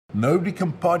Nobody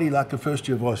can party like a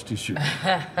first-year varsity student,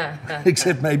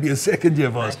 except maybe a second-year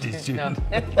varsity student.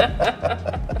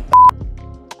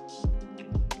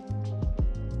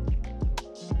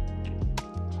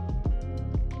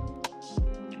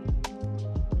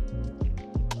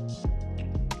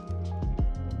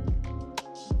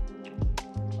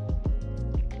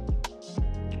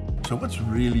 So what's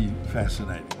really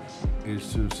fascinating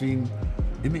is to have seen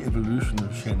in the evolution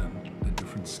of Chenin the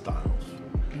different styles.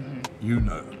 You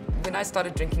know. When I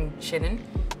started drinking Chenin,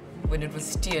 when it was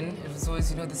Steen, it was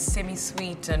always, you know, the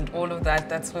semi-sweet and all of that.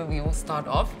 That's where we all start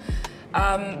off.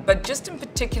 But just in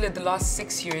particular, the last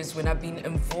 6 years when I've been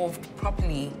involved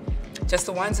properly, just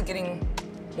the wines are getting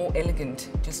more elegant,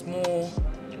 just more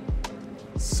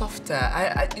softer.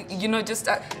 You know, just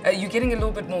you're getting a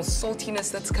little bit more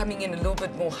saltiness that's coming in, a little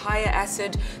bit more higher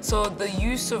acid. So the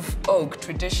use of oak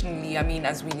traditionally, I mean,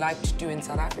 as we like to do in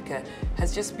South Africa,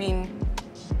 has just been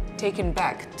taken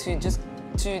back to just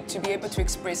to be able to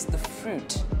express the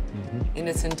fruit in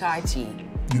its entirety.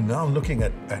 You're now looking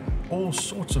at all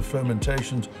sorts of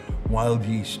fermentations, wild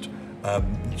yeast,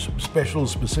 special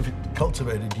specific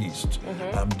cultivated yeast,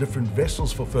 different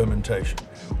vessels for fermentation,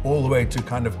 all the way to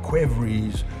kind of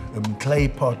quevries, clay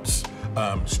pots,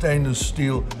 stainless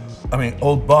steel, I mean,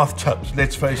 old bathtubs,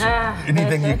 let's face it,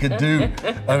 anything you could do.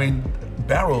 I mean,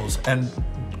 barrels, and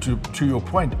to your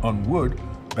point on wood,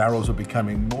 barrels are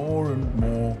becoming more and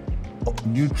more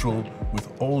neutral, with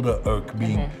older oak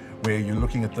being where you're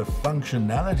looking at the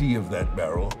functionality of that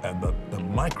barrel and the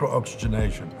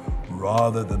micro-oxygenation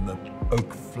rather than the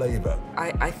oak flavor.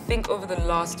 I think over the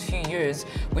last few years,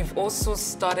 we've also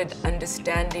started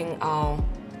understanding our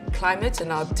climate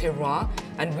and our terroir,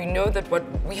 and we know that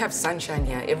we have sunshine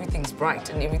here, everything's bright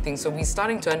and everything, so we're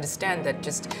starting to understand that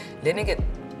just letting it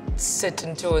sit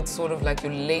until it's sort of like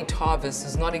your late harvest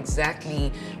is not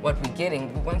exactly what we're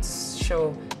getting. We want to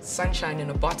show sunshine in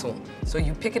a bottle. So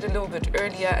you pick it a little bit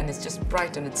earlier and it's just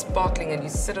bright and it's sparkling, and you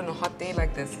sit on a hot day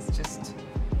like this, it's just...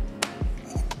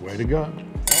 Way to go.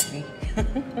 Exactly.